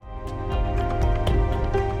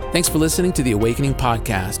Thanks for listening to the Awakening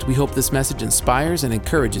Podcast. We hope this message inspires and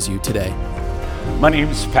encourages you today. My name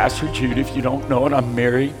is Pastor Jude. If you don't know it, I'm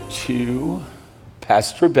married to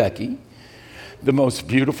Pastor Becky, the most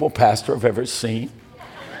beautiful pastor I've ever seen.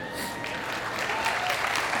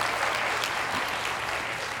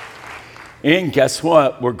 And guess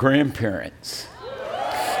what? We're grandparents.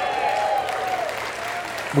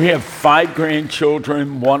 We have 5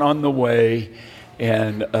 grandchildren, 1 on the way.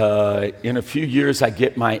 And in a few years, I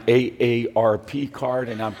get my AARP card,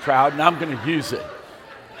 and I'm proud, and I'm going to use it.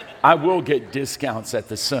 I will get discounts at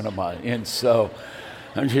the cinema, and so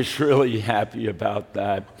I'm just really happy about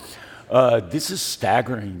that. This is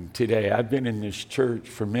staggering today. I've been in this church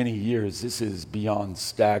for many years. This is beyond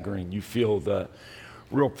staggering. You feel the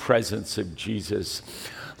real presence of Jesus.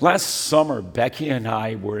 Last summer, Becky and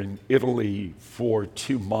I were in Italy for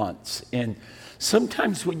 2 months, and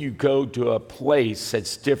sometimes when you go to a place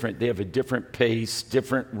that's different, they have a different pace,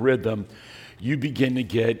 different rhythm, you begin to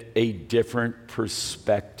get a different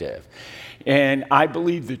perspective. And I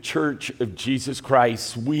believe the Church of Jesus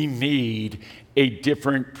Christ, we need a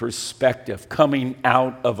different perspective coming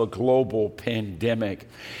out of a global pandemic.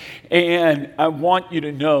 And I want you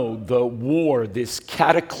to know the war, this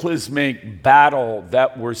cataclysmic battle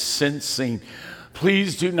that we're sensing,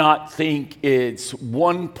 please do not think it's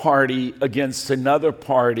one party against another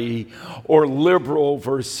party or liberal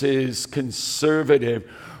versus conservative.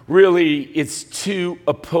 Really, it's 2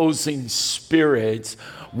 opposing spirits.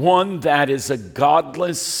 One that is a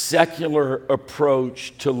godless, secular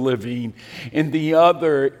approach to living, and the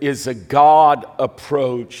other is a God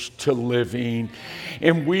approach to living.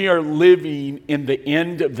 And we are living in the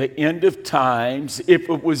end of times. If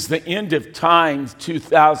it was the end of times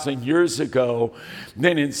 2,000 years ago,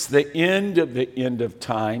 then it's the end of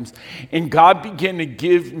times. And God began to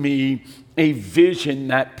give me a vision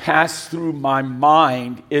that passed through my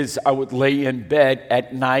mind as I would lay in bed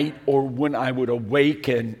at night or when I would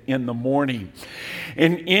awaken in the morning.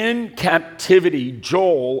 And in captivity,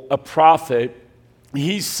 Joel, a prophet,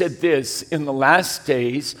 he said this: in the last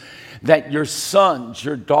days, that your sons,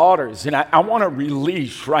 your daughters, and I want to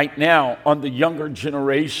release right now on the younger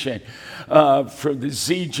generation, for the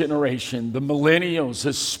Z generation, the millennials,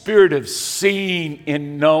 a spirit of seeing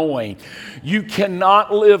and knowing. You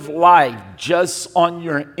cannot live life just on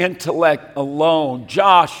your intellect alone.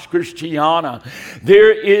 Josh, Christiana,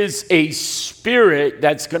 there is a spirit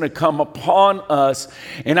that's going to come upon us,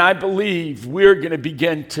 and I believe we're going to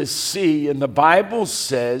begin to see, and the Bible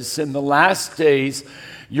says in the last days,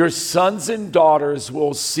 your sons and daughters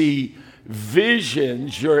will see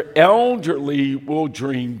visions, your elderly will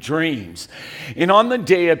dream dreams. And on the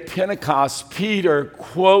day of Pentecost, Peter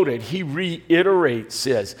quoted, he reiterates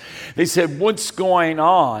this. They said, what's going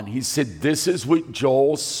on? He said, this is what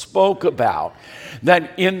Joel spoke about,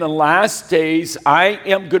 that in the last days, I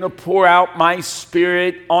am going to pour out my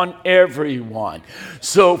spirit on everyone.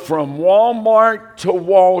 So from Walmart to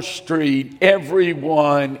Wall Street,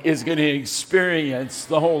 everyone is going to experience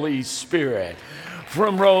the Holy Spirit.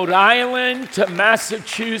 From Rhode Island to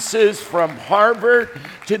Massachusetts, from Harvard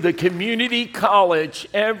to the community college,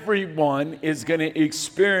 everyone is going to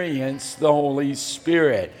experience the Holy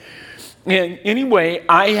Spirit. And anyway,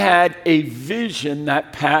 I had a vision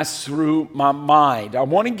that passed through my mind. I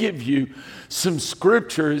want to give you some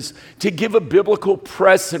scriptures to give a biblical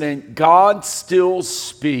precedent. God still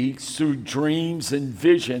speaks through dreams and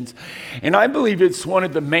visions, and I believe it's one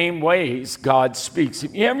of the main ways God speaks.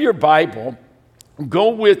 If you have your Bible, go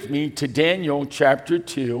with me to Daniel chapter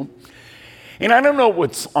 2. And I don't know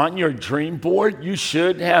what's on your dream board. You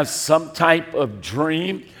should have some type of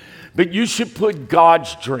dream, but you should put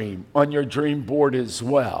God's dream on your dream board as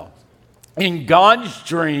well. In God's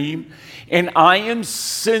dream, and I am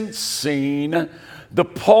sensing the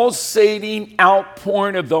pulsating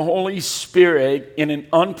outpouring of the Holy Spirit in an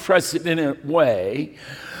unprecedented way.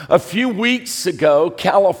 A few weeks ago,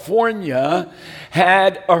 California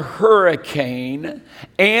had a hurricane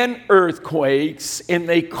and earthquakes, and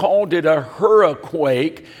they called it a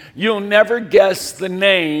hurricane. You'll never guess the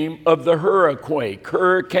name of the hurricane.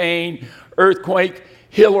 Hurricane, earthquake,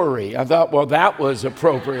 Hillary. I thought, well, that was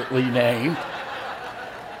appropriately named.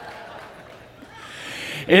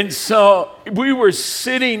 And so we were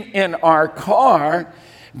sitting in our car.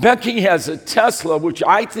 Becky has a Tesla, which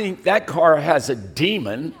I think that car has a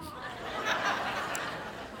demon.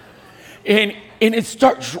 And it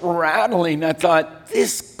starts rattling. I thought,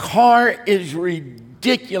 this car is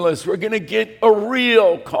ridiculous. We're going to get a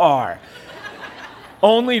real car.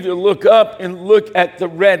 only to look up and look at the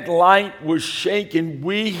red light was shaken.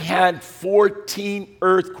 We had 14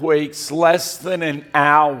 earthquakes less than an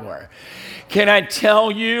hour. Can I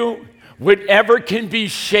tell you, whatever can be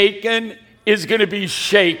shaken is going to be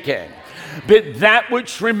shaken. But that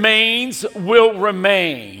which remains will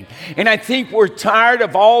remain. And I think we're tired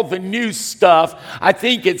of all the new stuff. I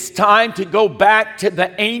think it's time to go back to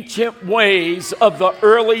the ancient ways of the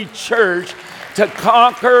early church, to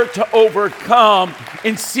conquer, to overcome,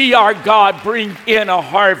 and see our God bring in a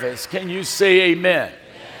harvest. Can you say amen?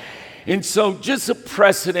 And so just a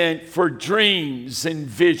precedent for dreams and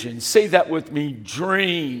vision. Say that with me,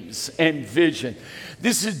 dreams and vision.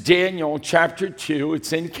 This is Daniel chapter 2.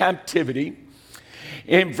 It's in captivity.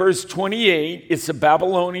 In verse 28, it's a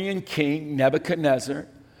Babylonian king, Nebuchadnezzar.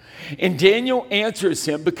 And Daniel answers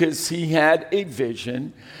him because he had a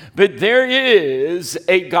vision. But there is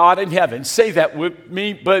a God in heaven. Say that with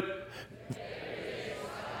me, but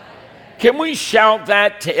can we shout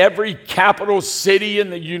that to every capital city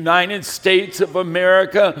in the United States of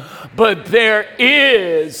America? But there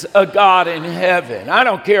is a God in heaven. I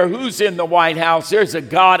don't care who's in the White House, there's a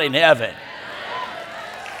God in heaven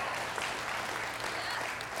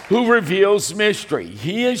who reveals mystery.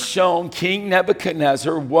 He has shown King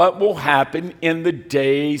Nebuchadnezzar what will happen in the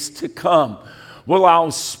days to come. Well,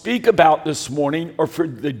 I'll speak about this morning or for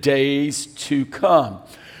the days to come.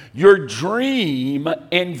 Your dream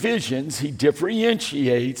and visions, he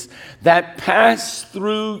differentiates, that pass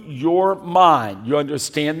through your mind. You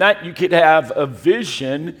understand that? You could have a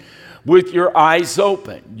vision with your eyes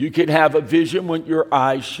open. You could have a vision with your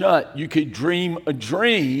eyes shut. You could dream a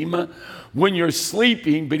dream when you're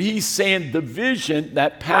sleeping, but he's saying the vision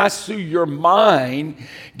that passed through your mind,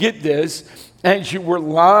 get this, as you were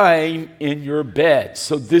lying in your bed.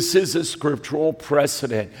 So this is a scriptural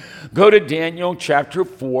precedent. Go to Daniel chapter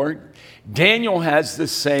 4. Daniel has the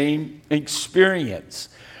same experience.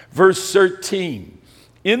 Verse 13.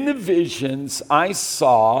 In the visions I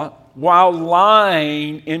saw while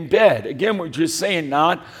lying in bed. Again, we're just saying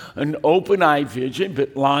not an open eye vision,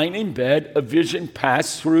 but lying in bed, a vision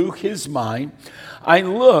passed through his mind. I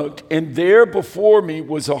looked, and there before me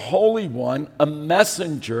was a holy one, a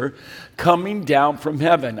messenger coming down from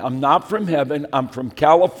heaven. I'm not from heaven, I'm from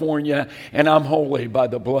California, and I'm holy by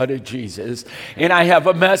the blood of Jesus. And I have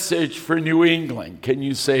a message for New England. Can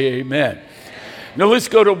you say amen? Now let's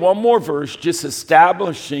go to one more verse, just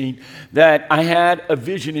establishing that I had a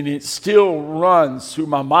vision and it still runs through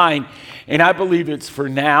my mind. And I believe it's for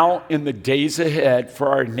now, in the days ahead, for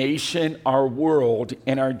our nation, our world,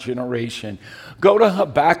 and our generation. Go to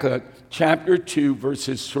Habakkuk chapter 2,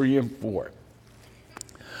 verses 3 and 4.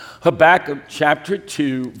 Habakkuk chapter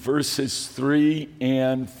 2, verses 3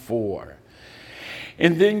 and 4.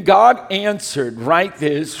 And then God answered, write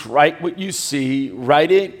this, write what you see,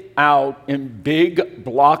 write it out in big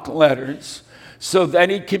block letters so that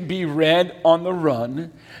it can be read on the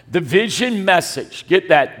run. The vision message, get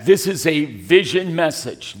that, this is a vision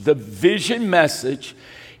message. The vision message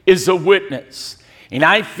is a witness. And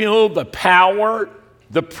I feel the power,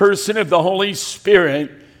 the person of the Holy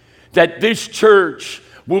Spirit, that this church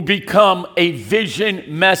will become a vision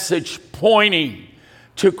message pointing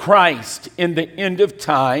to Christ in the end of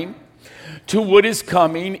time, to what is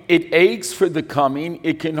coming. It aches for the coming.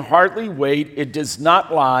 It can hardly wait. It does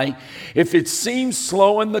not lie. If it seems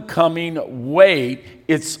slow in the coming, wait.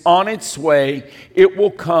 It's on its way. It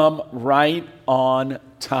will come right on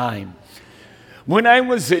time. When I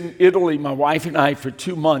was in Italy, my wife and I, for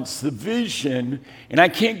 2 months, the vision, and I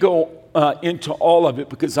can't go into all of it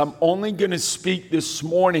because I'm only going to speak this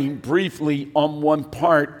morning briefly on one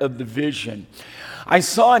part of the vision. I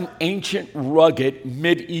saw an ancient, rugged,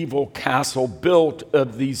 medieval castle built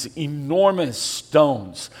of these enormous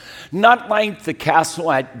stones, not like the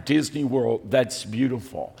castle at Disney World that's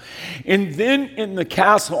beautiful. And then in the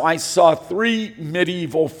castle, I saw 3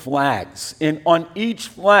 medieval flags, and on each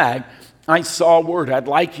flag, I saw a word. I'd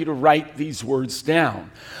like you to write these words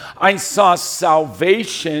down. I saw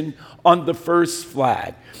salvation on the first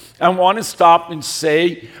flag. I want to stop and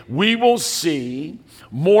say, we will see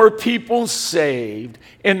more people saved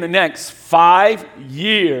in the next 5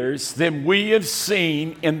 years than we have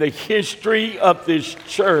seen in the history of this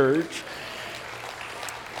church.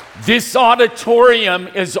 This auditorium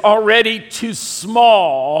is already too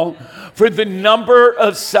small for the number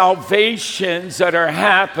of salvations that are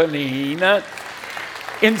happening.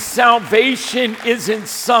 And salvation isn't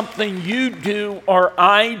something you do or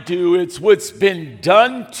I do. It's what's been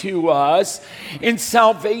done to us. In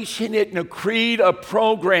salvation isn't a creed, a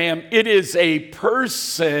program. It is a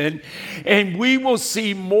person. And we will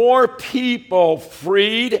see more people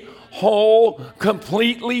freed, whole,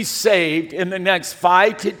 completely saved in the next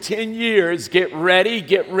 5 to 10 years, get ready,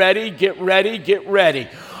 get ready, get ready, get ready.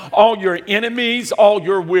 All your enemies, all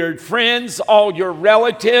your weird friends, all your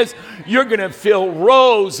relatives, you're going to fill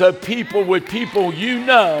rows of people with people you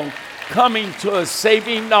know coming to a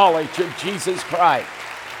saving knowledge of Jesus Christ.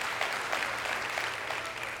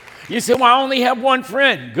 You say, well, I only have one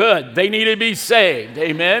friend. Good. They need to be saved.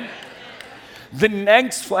 Amen. The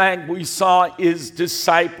next flag we saw is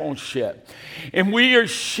discipleship. And we are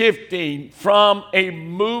shifting from a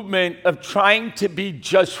movement of trying to be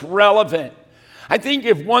just relevant. I think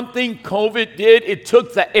if one thing COVID did, it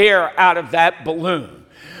took the air out of that balloon.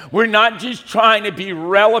 We're not just trying to be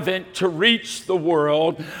relevant to reach the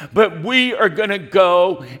world, but we are going to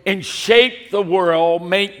go and shape the world,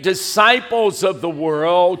 make disciples of the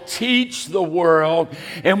world, teach the world,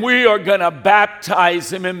 and we are going to baptize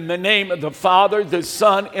them in the name of the Father, the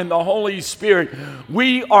Son, and the Holy Spirit.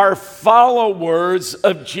 We are followers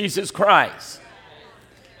of Jesus Christ.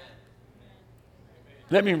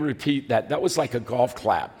 Let me repeat that. That was like a golf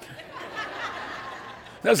clap.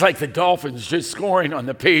 That was like the Dolphins just scoring on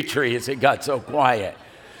the Patriots. It got so quiet.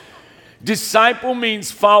 Disciple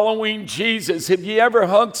means following Jesus. Have you ever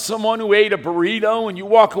hugged someone who ate a burrito and you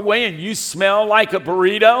walk away and you smell like a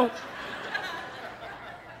burrito?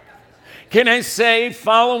 Can I say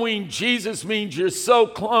following Jesus means you're so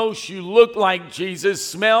close you look like Jesus,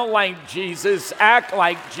 smell like Jesus, act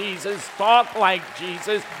like Jesus, talk like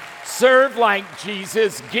Jesus, serve like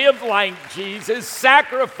Jesus, give like Jesus,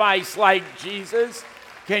 sacrifice like Jesus.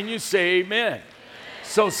 Can you say amen?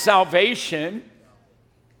 So salvation,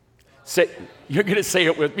 you're going to say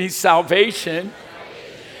it with me, salvation,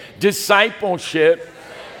 discipleship,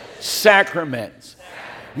 sacraments.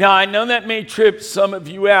 Now, I know that may trip some of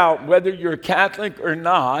you out, whether you're Catholic or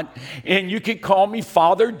not, and you can call me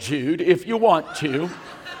Father Jude if you want to.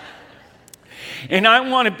 And I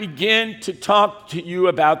want to begin to talk to you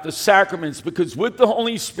about the sacraments, because what the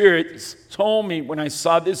Holy Spirit told me when I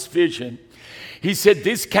saw this vision, he said,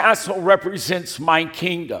 this castle represents my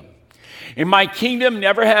kingdom. And my kingdom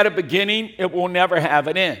never had a beginning. It will never have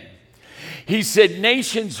an end. He said,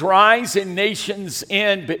 nations rise and nations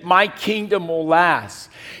end, but my kingdom will last.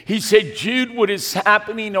 He said, Jude, what is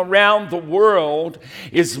happening around the world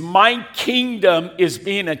is my kingdom is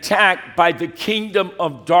being attacked by the kingdom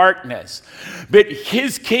of darkness. But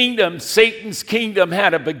his kingdom, Satan's kingdom,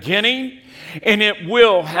 had a beginning and it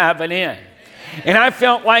will have an end. And I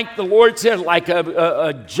felt like the Lord said, like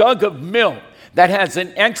a jug of milk that has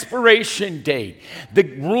an expiration date. The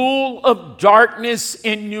rule of darkness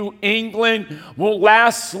in New England will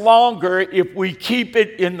last longer if we keep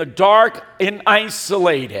it in the dark and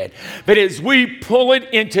isolated. But as we pull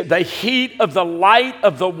it into the heat of the light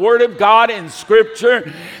of the Word of God in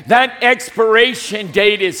Scripture, that expiration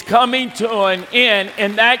date is coming to an end,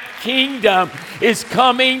 and that kingdom is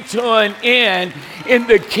coming to an end. And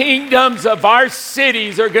the kingdoms of our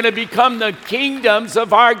cities are going to become the kingdoms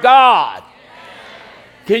of our God.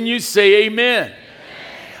 Can you say amen? Amen?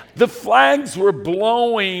 The flags were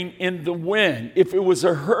blowing in the wind. If it was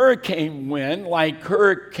a hurricane wind, like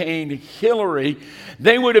Hurricane Hillary,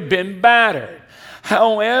 they would have been battered.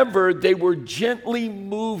 However, they were gently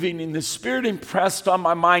moving, and the Spirit impressed on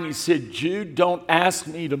my mind. He said, Jude, don't ask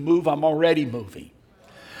me to move. I'm already moving.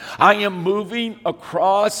 I am moving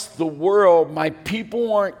across the world. My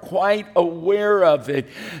people aren't quite aware of it,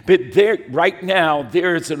 but right now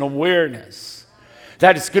there's an awareness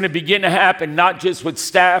that it's going to begin to happen, not just with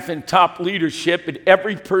staff and top leadership, but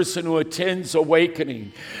every person who attends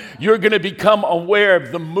Awakening. You're going to become aware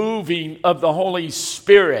of the moving of the Holy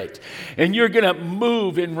Spirit. And you're going to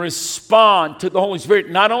move and respond to the Holy Spirit,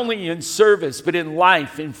 not only in service, but in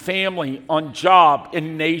life, in family, on job,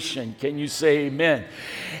 in nation. Can you say amen?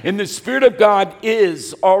 And the Spirit of God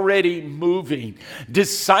is already moving.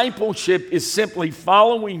 Discipleship is simply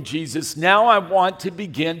following Jesus. Now I want to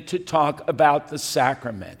begin to talk about the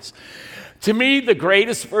sacraments. To me, the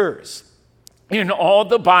greatest verse in all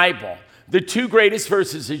the Bible, the two greatest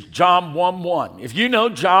verses is John 1:1. If you know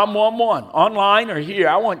John 1:1, online or here,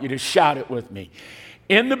 I want you to shout it with me.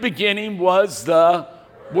 In the beginning was the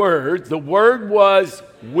Word. The Word was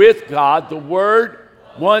with God. The Word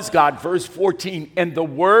was God. Verse 14, and the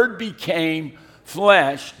Word became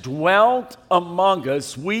flesh, dwelt among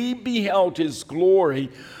us. We beheld his glory.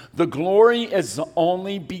 The glory is the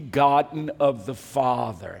only begotten of the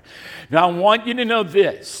Father. Now, I want you to know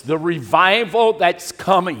this. The revival that's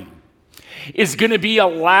coming is going to be a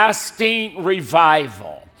lasting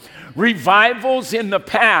revival. Revivals in the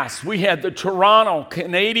past, we had the Toronto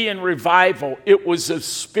Canadian revival. It was of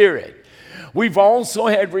spirit. We've also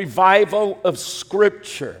had revival of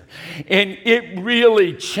Scripture, and it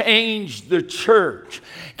really changed the church.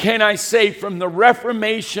 Can I say from the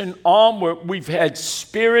Reformation onward, we've had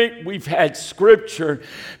Spirit, we've had Scripture,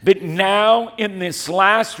 but now in this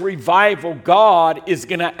last revival, God is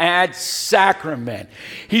going to add sacrament.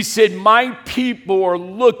 He said, my people are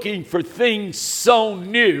looking for things so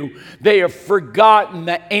new, they have forgotten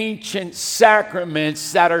the ancient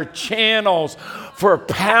sacraments that are channels for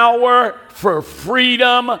power, for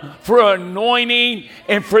freedom, for anointing,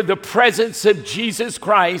 and for the presence of Jesus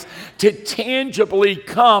Christ to tangibly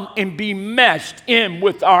come and be meshed in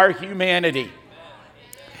with our humanity.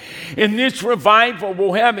 In this revival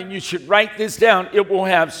we'll have, and you should write this down, it will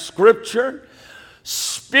have Scripture,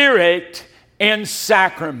 Spirit, and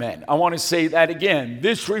sacrament. I want to say that again.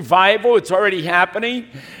 This revival, it's already happening.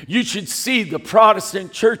 You should see the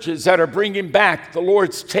Protestant churches that are bringing back the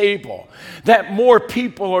Lord's table, that more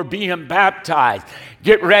people are being baptized.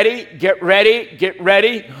 Get ready, get ready, get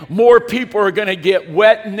ready. More people are going to get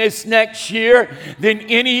wet in this next year than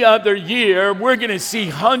any other year. We're going to see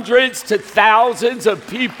hundreds to thousands of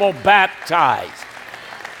people baptized.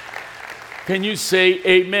 Can you say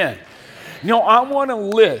amen? Now, I want to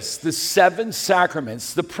list the 7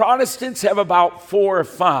 sacraments. The Protestants have about 4 or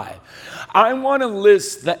 5. I want to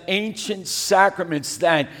list the ancient sacraments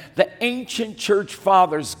that the ancient church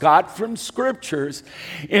fathers got from scriptures.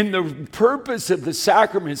 And the purpose of the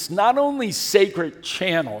sacraments, not only sacred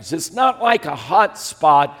channels. It's not like a hot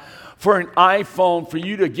spot for an iPhone for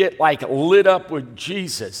you to get like lit up with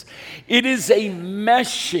Jesus. It is a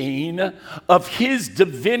meshing of his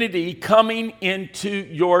divinity coming into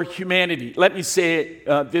your humanity. Let me say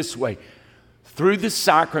it this way. Through the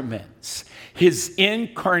sacraments, his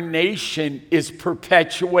incarnation is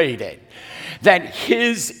perpetuated. That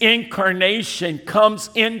his incarnation comes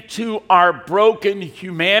into our broken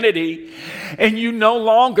humanity, and you no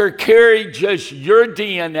longer carry just your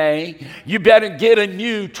DNA. You better get a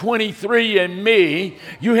new 23andMe.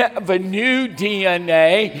 You have a new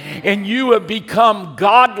DNA, and you have become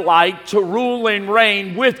godlike to rule and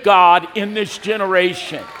reign with God in this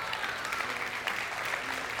generation.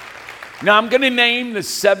 Now, I'm going to name the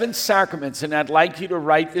 7 sacraments, and I'd like you to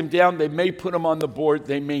write them down. They may put them on the board,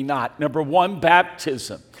 they may not. Number 1,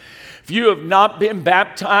 baptism. If you have not been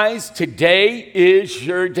baptized, today is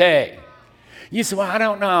your day. You say, well, I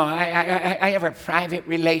don't know. I have a private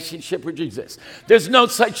relationship with Jesus. There's no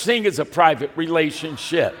such thing as a private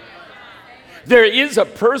relationship. There is a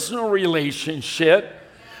personal relationship,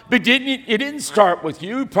 but it didn't start with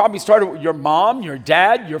you. It probably started with your mom, your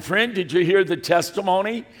dad, your friend. Did you hear the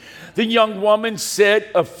testimony? The young woman said,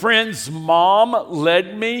 a friend's mom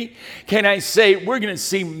led me. Can I say, we're going to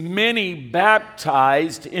see many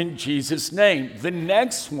baptized in Jesus' name. The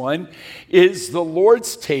next one is the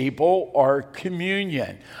Lord's table or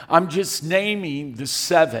communion. I'm just naming the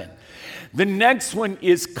 7. The next one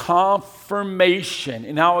is confirmation,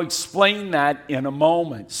 and I'll explain that in a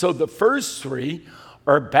moment. So the first 3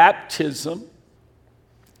 are baptism,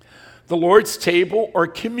 the Lord's table, or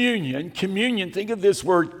communion. Communion, think of this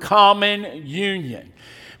word, common union,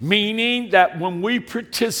 meaning that when we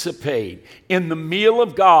participate in the meal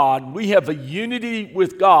of God, we have a unity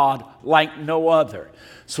with God like no other.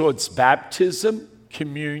 So it's baptism,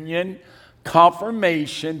 communion,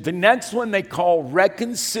 confirmation. The next one they call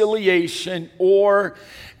reconciliation or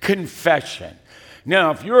confession.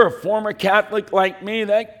 Now, if you're a former Catholic like me,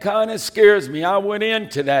 that kind of scares me. I went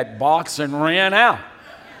into that box and ran out.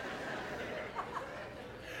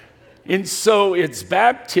 And so it's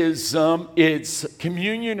baptism, it's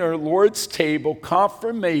communion or Lord's table,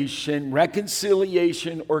 confirmation,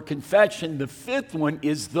 reconciliation, or confession. The 5th one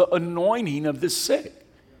is the anointing of the sick.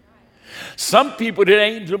 Some people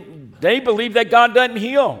today, they believe that God doesn't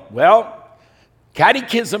heal. Well,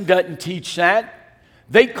 Catechism doesn't teach that.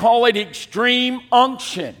 They call it extreme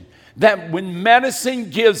unction, that when medicine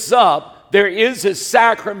gives up, there is a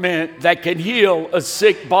sacrament that can heal a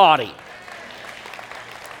sick body.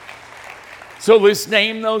 So let's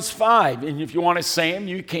name those 5. And if you want to say them,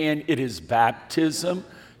 you can. It is baptism,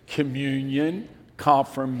 communion,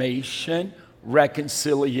 confirmation,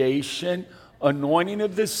 reconciliation, anointing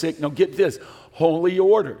of the sick. Now get this, holy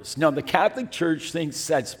orders. Now the Catholic Church thinks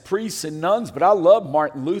that's priests and nuns, but I love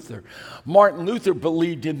Martin Luther. Martin Luther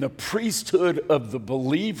believed in the priesthood of the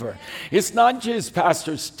believer. It's not just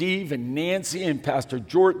Pastor Steve and Nancy and Pastor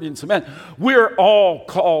Jordan and Samantha. We're all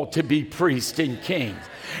called to be priests and kings.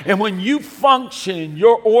 And when you function in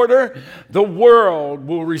your order, the world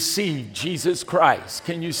will receive Jesus Christ.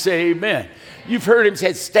 Can you say amen? You've heard him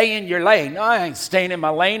say, stay in your lane. No, I ain't staying in my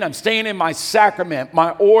lane. I'm staying in my sacrament,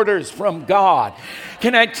 my orders from God.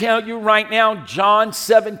 Can I tell you right now, John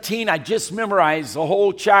 17, I just memorized the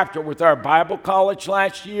whole chapter with our Bible college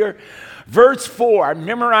last year. Verse 4, I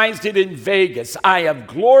memorized it in Vegas. I have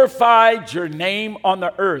glorified your name on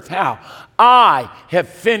the earth. How? I have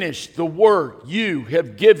finished the work you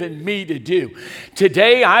have given me to do.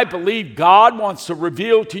 Today, I believe God wants to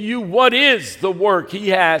reveal to you what is the work he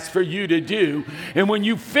has for you to do. And when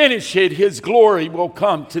you finish it, his glory will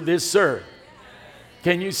come to this earth.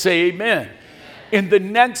 Can you say amen? And the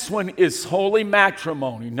next one is holy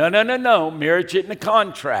matrimony. No. Marriage isn't a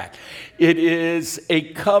contract. It is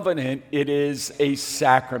a covenant. It is a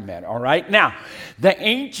sacrament. All right? Now, the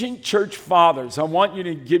ancient church fathers, I want you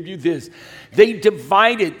to give you this. They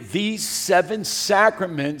divided these 7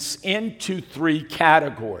 sacraments into 3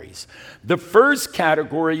 categories. The first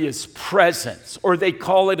category is presence, or they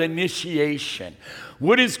call it initiation.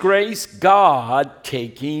 What is grace? God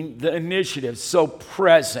taking the initiative. So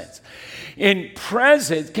presence. In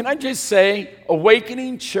presence, can I just say,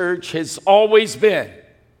 Awakening Church has always been,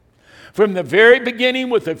 from the very beginning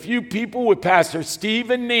with a few people, with Pastor Steve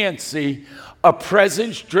and Nancy, a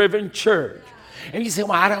presence-driven church. And you say,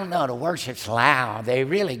 well, I don't know, the worship's loud. They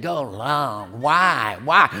really go long. Why?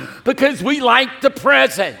 Because we like the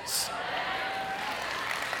presence.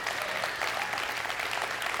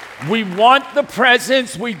 We want the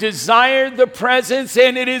presence, we desire the presence,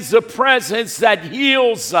 and it is the presence that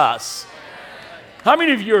heals us. How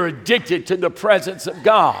many of you are addicted to the presence of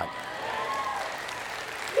God?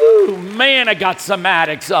 Ooh, man, I got some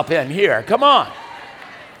addicts up in here. Come on.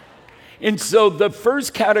 And so the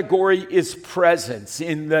first category is presence.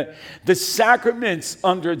 In the sacraments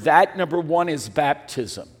under that, number 1 is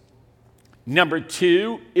baptism. Number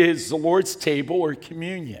 2 is the Lord's table or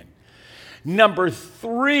communion. Number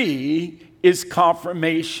 3 is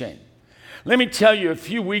confirmation. Let me tell you, a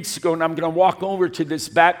few weeks ago, and I'm going to walk over to this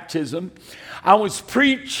baptism, I was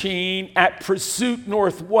preaching at Pursuit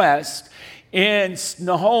Northwest in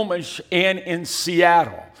Snohomish and in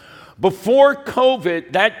Seattle. Before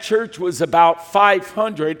COVID, that church was about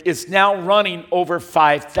 500. It's now running over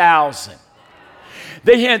 5,000.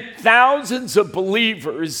 They had thousands of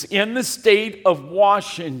believers in the state of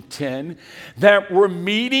Washington that were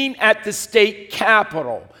meeting at the state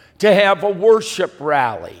capitol to have a worship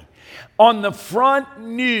rally. On the front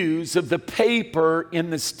news of the paper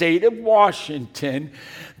in the state of Washington,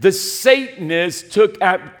 the Satanists took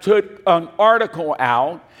an article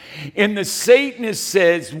out, and the Satanist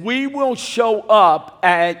says, we will show up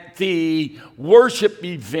at the worship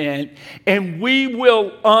event and we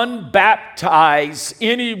will unbaptize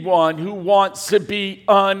anyone who wants to be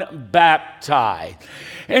unbaptized.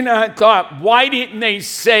 And I thought, why didn't they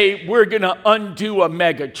say we're going to undo a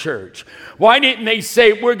mega church? Why didn't they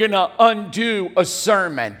say we're going to undo a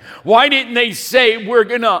sermon? Why didn't they say we're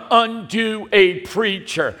going to undo a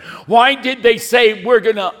preacher? Why did they say we're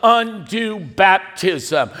going to undo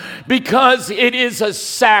baptism? Because it is a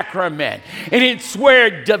sacrament, and it's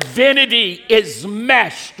where divinity is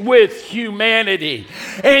meshed with humanity,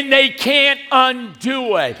 and they can't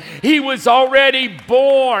undo it. He was already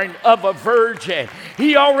born of a virgin.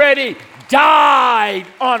 He already died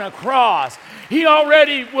on a cross. He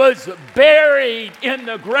already was buried in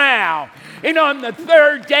the ground. And on the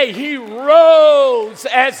 3rd day, he rose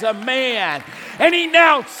as a man. And he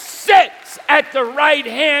now sits at the right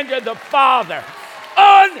hand of the Father.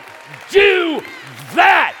 Undo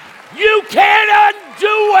that. You can't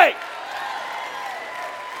undo it.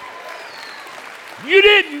 You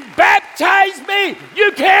didn't baptize me.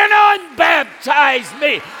 You can't unbaptize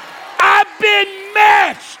me. I've been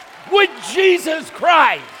matched with Jesus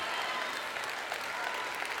Christ.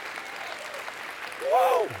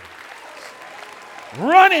 Whoa.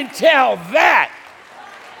 Run and tell that.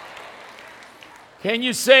 Can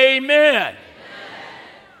you say amen?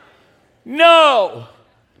 No.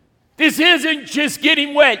 This isn't just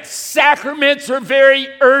getting wet. Sacraments are very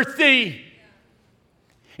earthy.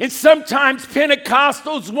 And sometimes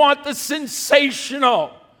Pentecostals want the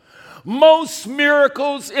sensational. Most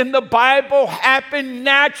miracles in the Bible happen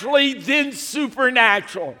naturally, then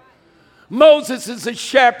supernatural. Moses is a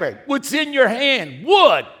shepherd. What's in your hand?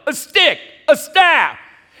 Wood, a stick, a staff,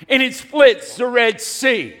 and it splits the Red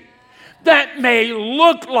Sea. That may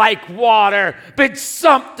look like water, but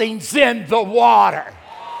something's in the water.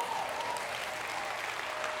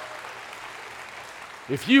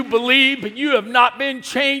 If you believe but you have not been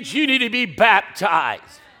changed, you need to be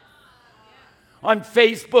baptized. On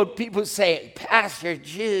Facebook, people say, Pastor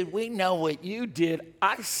Jude, we know what you did.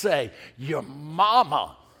 I say, your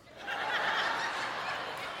mama.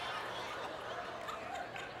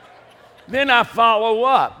 Then I follow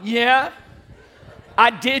up. Yeah, I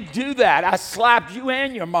did do that. I slapped you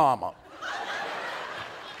and your mama.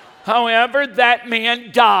 However, that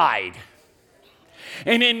man died.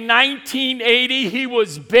 And in 1980, he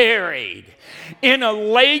was buried in a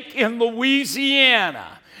lake in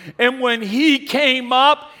Louisiana. And when he came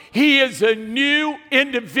up, he is a new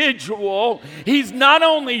individual. He's not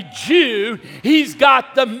only Jude, he's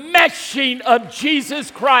got the meshing of Jesus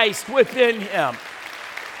Christ within him.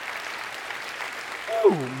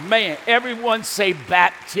 Oh, man. Everyone say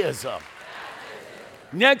baptism.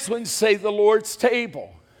 Next one, say the Lord's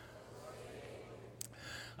table.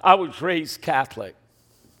 I was raised Catholic.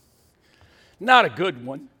 Not a good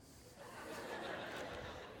one.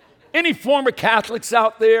 Any former Catholics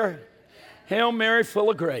out there? Hail Mary, full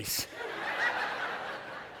of grace.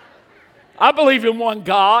 I believe in one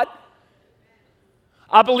God.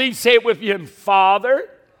 I believe, say it with you, in Father.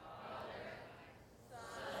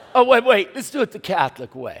 Oh, wait. Let's do it the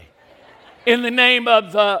Catholic way. In the name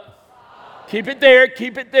of the... Keep it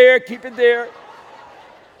there.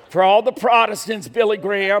 For all the Protestants, Billy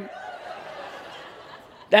Graham.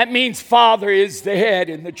 That means Father is the head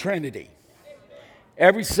in the Trinity.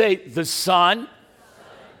 Every say the Son,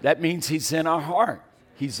 that means he's in our heart.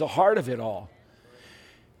 He's the heart of it all.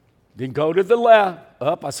 Then go to the left.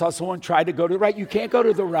 Up, I saw someone try to go to the right. You can't go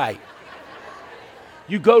to the right.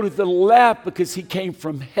 You go to the left because he came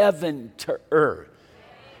from heaven to earth.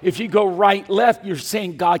 If you go right, left, you're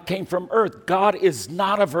saying God came from earth. God is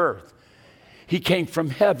not of earth. He came from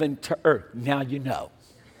heaven to earth. Now you know.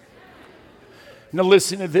 Now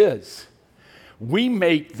listen to this. We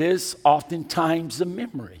make this oftentimes a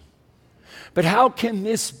memory. But how can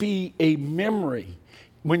this be a memory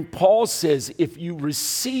when Paul says if you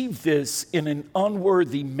receive this in an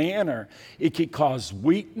unworthy manner, it could cause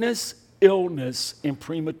weakness, illness, and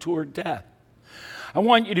premature death? I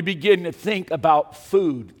want you to begin to think about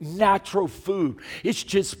food, natural food. It's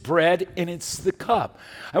just bread and it's the cup.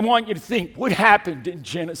 I want you to think what happened in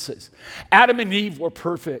Genesis. Adam and Eve were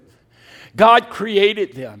perfect. God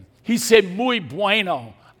created them. He said, muy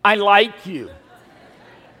bueno, I like you.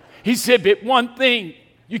 He said, but one thing,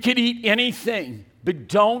 you can eat anything, but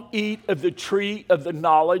don't eat of the tree of the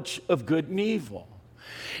knowledge of good and evil.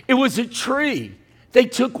 It was a tree. They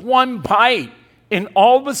took one bite, and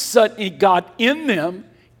all of a sudden it got in them.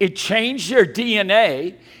 It changed their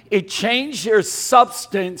DNA. It changed their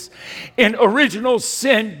substance, and original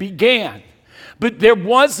sin began. But there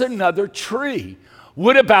was another tree.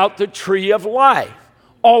 What about the tree of life?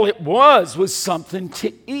 All it was something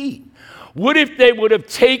to eat. What if they would have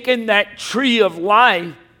taken that tree of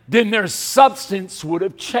life, then their substance would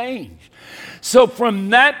have changed. So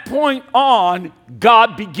from that point on,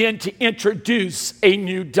 God began to introduce a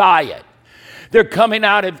new diet. They're coming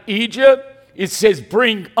out of Egypt. It says,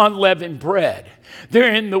 bring unleavened bread.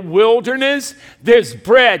 They're in the wilderness. There's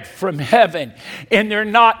bread from heaven. And they're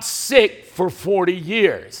not sick for 40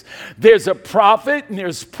 years. There's a prophet and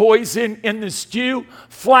there's poison in the stew.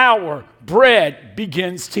 Flour, bread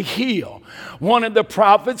begins to heal. One of the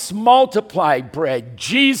prophets multiplied bread.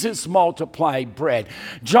 Jesus multiplied bread.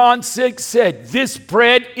 John 6 said, this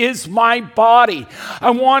bread is my body.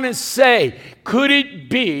 I want to say, could it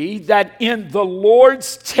be that in the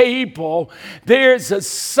Lord's table, there's a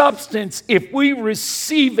substance, if we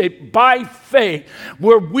receive it by faith,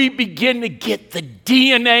 where we begin to get the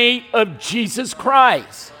DNA of Jesus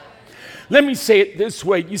Christ? Let me say it this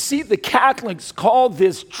way. You see, the Catholics call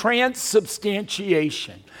this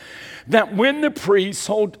transubstantiation. That when the priests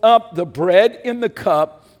hold up the bread in the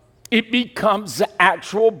cup, it becomes the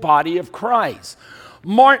actual body of Christ.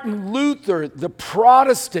 Martin Luther, the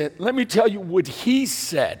Protestant, let me tell you what he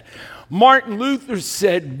said. Martin Luther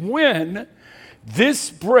said, when this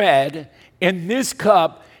bread and this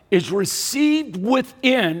cup is received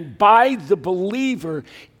within by the believer,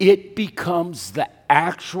 it becomes the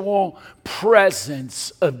actual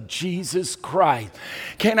presence of Jesus Christ.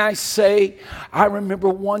 Can I say, I remember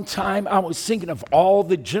one time I was thinking of all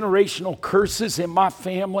the generational curses in my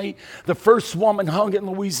family. The first woman hung in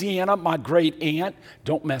Louisiana, my great aunt.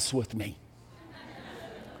 Don't mess with me.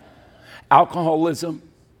 Alcoholism,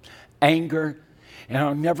 anger, and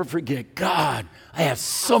I'll never forget, God, I have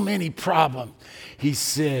so many problems. He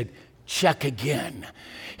said, check again.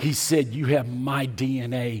 He said, you have my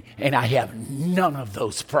DNA, and I have none of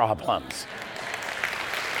those problems.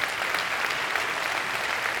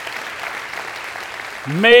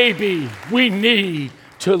 Maybe we need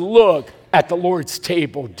to look at the Lord's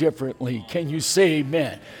table differently. Can you say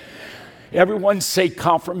amen? Everyone say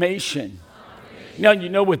confirmation. Now, you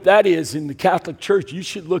know what that is in the Catholic Church. You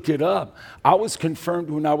should look it up. I was confirmed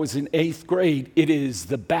when I was in 8th grade. It is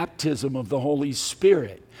the baptism of the Holy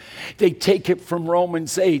Spirit. They take it from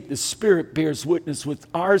Romans 8. The Spirit bears witness with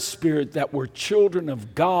our spirit that we're children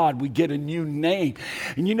of God. We get a new name.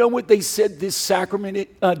 And you know what they said this sacrament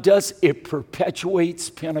does? It perpetuates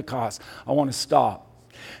Pentecost. I want to stop.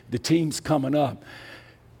 The team's coming up.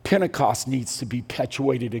 Pentecost needs to be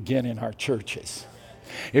perpetuated again in our churches.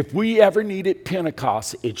 If we ever needed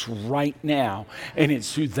Pentecost, it's right now, and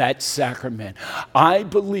it's through that sacrament. I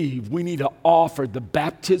believe we need to offer the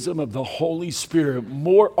baptism of the Holy Spirit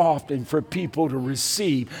more often for people to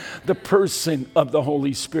receive the person of the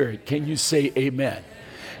Holy Spirit. Can you say amen?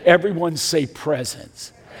 Everyone say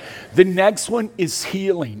presence. The next one is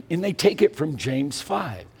healing, and they take it from James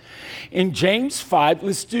 5. In James 5,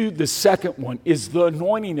 let's do the second one, is the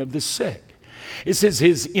anointing of the sick. It says,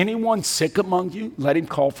 is anyone sick among you? Let him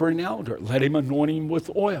call for an elder. Let him anoint him with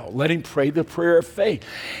oil. Let him pray the prayer of faith.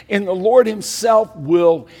 And the Lord himself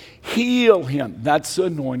will heal him. That's the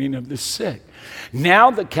anointing of the sick.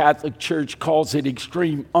 Now the Catholic Church calls it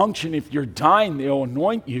extreme unction. If you're dying, they'll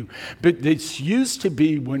anoint you. But this used to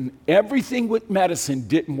be when everything with medicine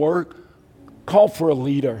didn't work, call for a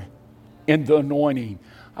leader in the anointing.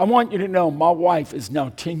 I want you to know my wife is now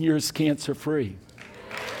 10 years cancer-free.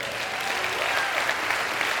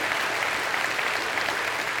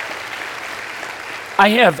 I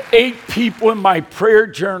have 8 people in my prayer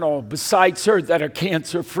journal besides her that are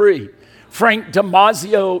cancer-free. Frank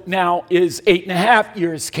Damasio now is 8.5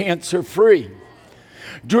 years cancer-free.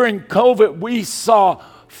 During COVID, we saw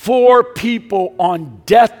 4 people on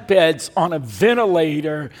deathbeds on a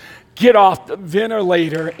ventilator get off the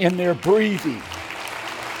ventilator and they're breathing.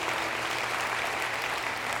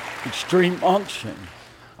 Extreme unction.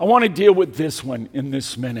 I want to deal with this one in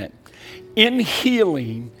this minute. In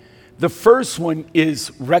healing, the first one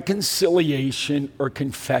is reconciliation or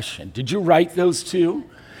confession. Did you write those two?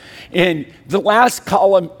 And the last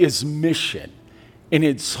column is mission. And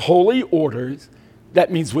it's holy orders.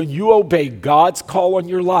 That means when you obey God's call on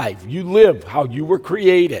your life, you live how you were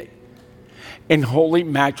created. And holy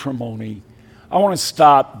matrimony. I want to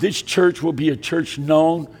stop. This church will be a church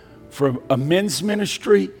known for a men's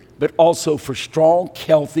ministry, but also for strong,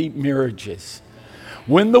 healthy marriages.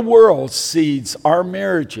 When the world sees our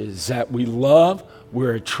marriages that we love,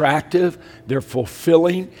 we're attractive, they're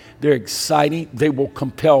fulfilling, they're exciting, they will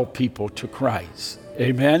compel people to Christ.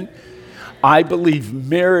 Amen? I believe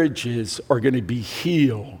marriages are going to be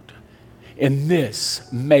healed, and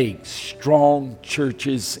this makes strong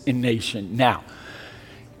churches and nations. Now,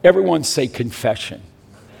 everyone say confession.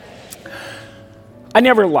 I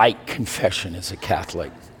never liked confession as a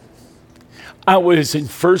Catholic. I was in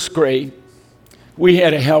first grade. We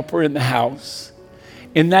had a helper in the house.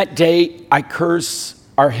 And that day, I cursed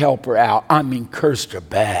our helper out. I mean, cursed her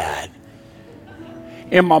bad.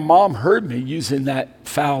 And my mom heard me using that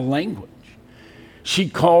foul language. She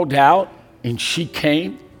called out, and she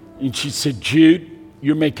came, and she said, Jude,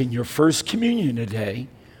 you're making your first communion today,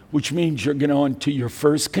 which means you're going on to your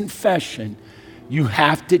first confession. You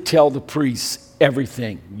have to tell the priest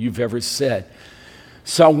everything you've ever said.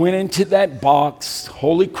 So I went into that box,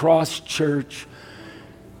 Holy Cross Church.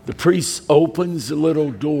 The priest opens the little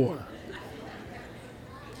door.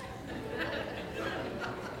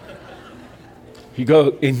 He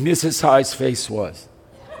goes, and this is how his face was.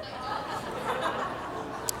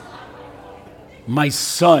 My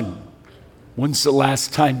son, when's the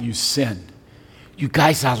last time you sinned? You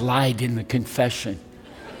guys, I lied in the confession.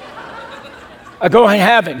 I go, I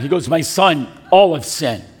haven't. He goes, my son, all have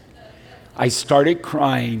sinned. I started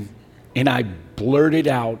crying, and I blurted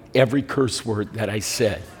out every curse word that I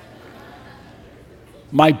said.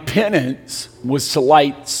 My penance was to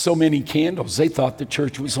light so many candles, they thought the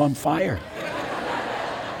church was on fire.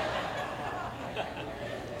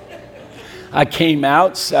 I came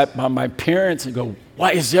out, sat by my parents, and go,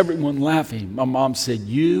 why is everyone laughing? My mom said,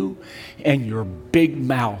 you and your big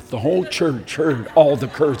mouth. The whole church heard all the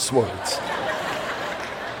curse words.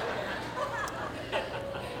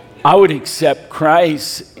 I would accept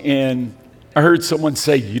Christ, and I heard someone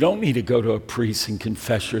say, you don't need to go to a priest and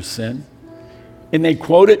confess your sin. And they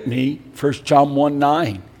quoted me, 1 John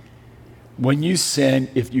 1:9. When you sin,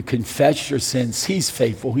 if you confess your sins, he's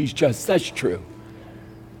faithful, he's just. That's true.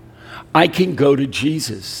 I can go to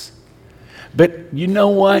Jesus. But you know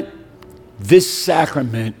what? This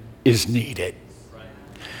sacrament is needed.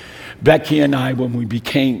 Becky and I, when we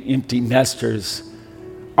became empty nesters,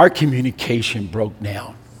 our communication broke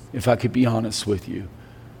down, if I could be honest with you.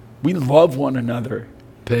 We love one another,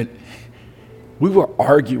 but we were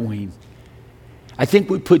arguing. I think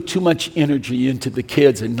we put too much energy into the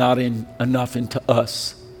kids and not enough into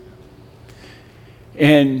us.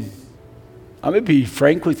 And I'm going to be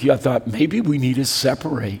frank with you. I thought maybe we need to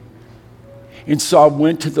separate. And so I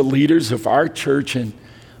went to the leaders of our church and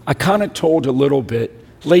I kind of told a little bit.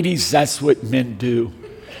 Ladies, that's what men do.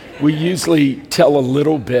 We usually tell a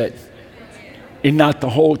little bit and not the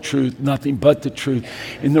whole truth, nothing but the truth.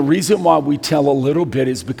 And the reason why we tell a little bit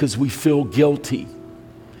is because we feel guilty.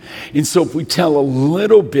 And so if we tell a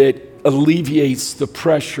little bit, alleviates the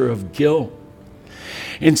pressure of guilt.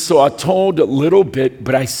 And so I told a little bit,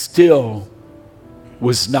 but I still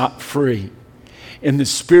was not free. And the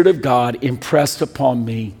Spirit of God impressed upon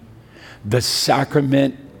me the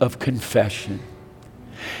sacrament of confession.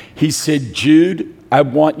 He said, Jude, I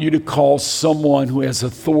want you to call someone who has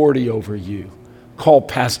authority over you. Call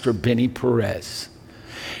Pastor Benny Perez.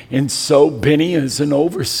 And so Benny is an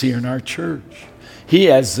overseer in our church. He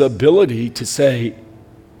has the ability to say,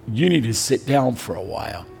 you need to sit down for a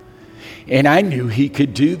while. And I knew he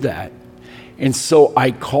could do that. And so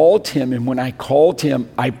I called him, and when I called him,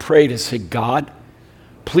 I prayed. I said, God,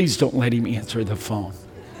 please don't let him answer the phone.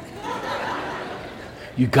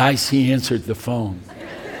 You guys, he answered the phone.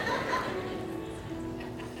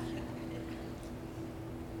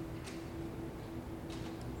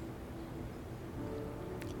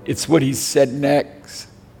 It's what he said next.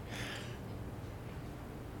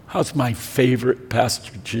 How's my favorite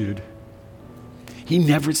Pastor Jude? He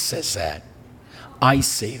never says that. I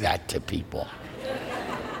say that to people.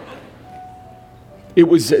 It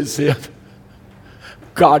was as if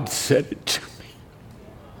God said it to me.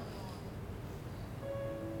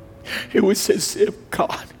 It was as if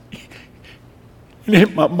God, and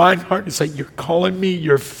in my mind, heart, is like, you're calling me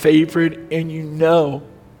your favorite, and you know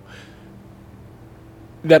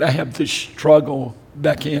that I have this struggle,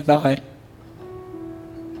 Becky and I.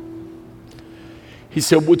 He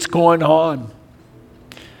said, what's going on?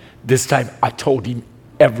 This time I told him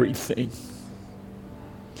everything.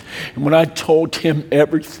 And when I told him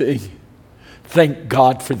everything, thank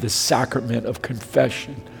God for the sacrament of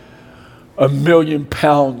confession. 1,000,000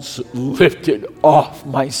 pounds lifted off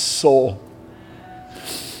my soul.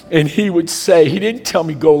 And he would say, he didn't tell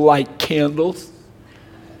me go light candles.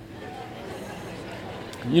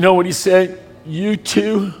 You know what he said? You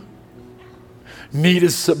two need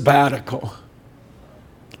a sabbatical.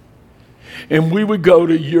 And we would go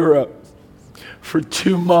to Europe for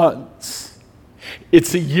 2 months.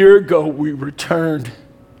 It's a year ago we returned.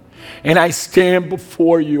 And I stand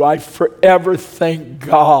before you. I forever thank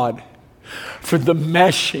God for the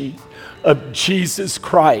meshing of Jesus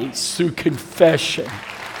Christ through confession.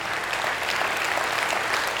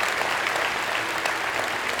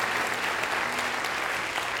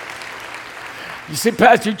 You say,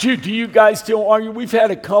 Pastor Jude, do you guys still argue? We've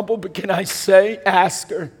had a couple, but can I say, ask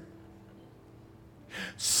her.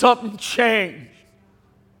 Something changed.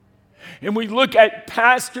 And we look at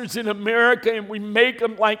pastors in America and we make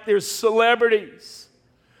them like they're celebrities.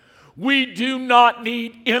 We do not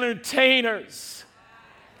need entertainers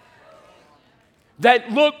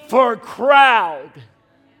that look for a crowd.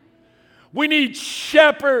 We need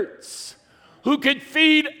shepherds who can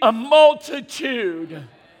feed a multitude.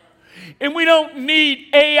 And we don't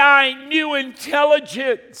need AI, new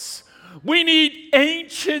intelligence. We need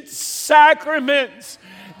ancient sacraments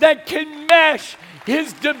that can mesh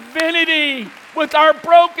his divinity with our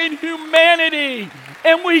broken humanity.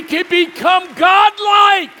 And we can become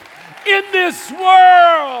godlike in this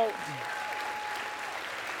world.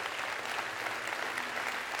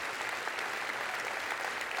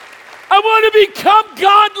 I want to become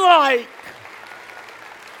godlike.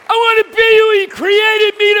 I want to be who he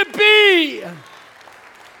created me to be.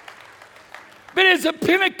 But as a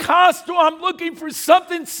Pentecostal, I'm looking for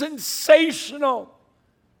something sensational.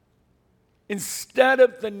 Instead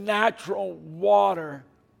of the natural water,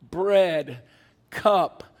 bread,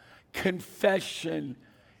 cup, confession.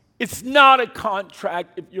 It's not a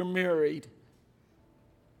contract if you're married.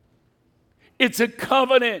 It's a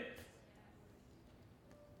covenant.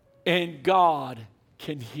 And God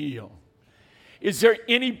can heal. Is there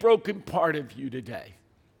any broken part of you today?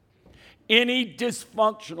 Any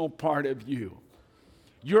dysfunctional part of you?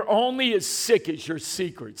 You're only as sick as your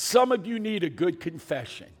secrets. Some of you need a good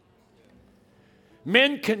confession.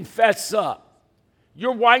 Men, confess up.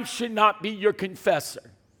 Your wife should not be your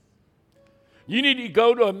confessor. You need to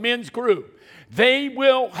go to a men's group. They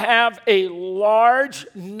will have a large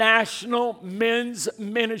national men's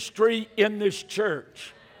ministry in this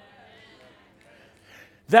church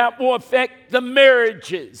that will affect the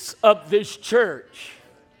marriages of this church.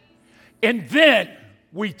 And then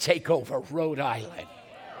we take over Rhode Island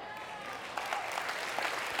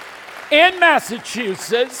and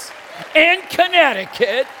Massachusetts and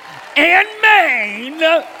Connecticut and Maine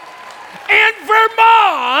and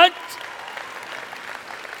Vermont.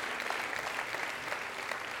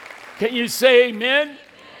 Can you say amen?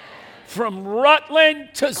 From Rutland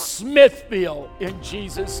to Smithfield, in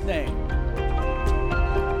Jesus' name.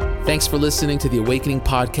 Thanks for listening to the Awakening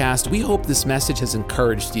Podcast. We hope this message has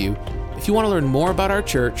encouraged you. If you want to learn more about our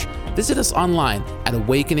church, visit us online at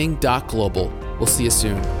awakening.global. We'll see you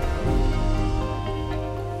soon.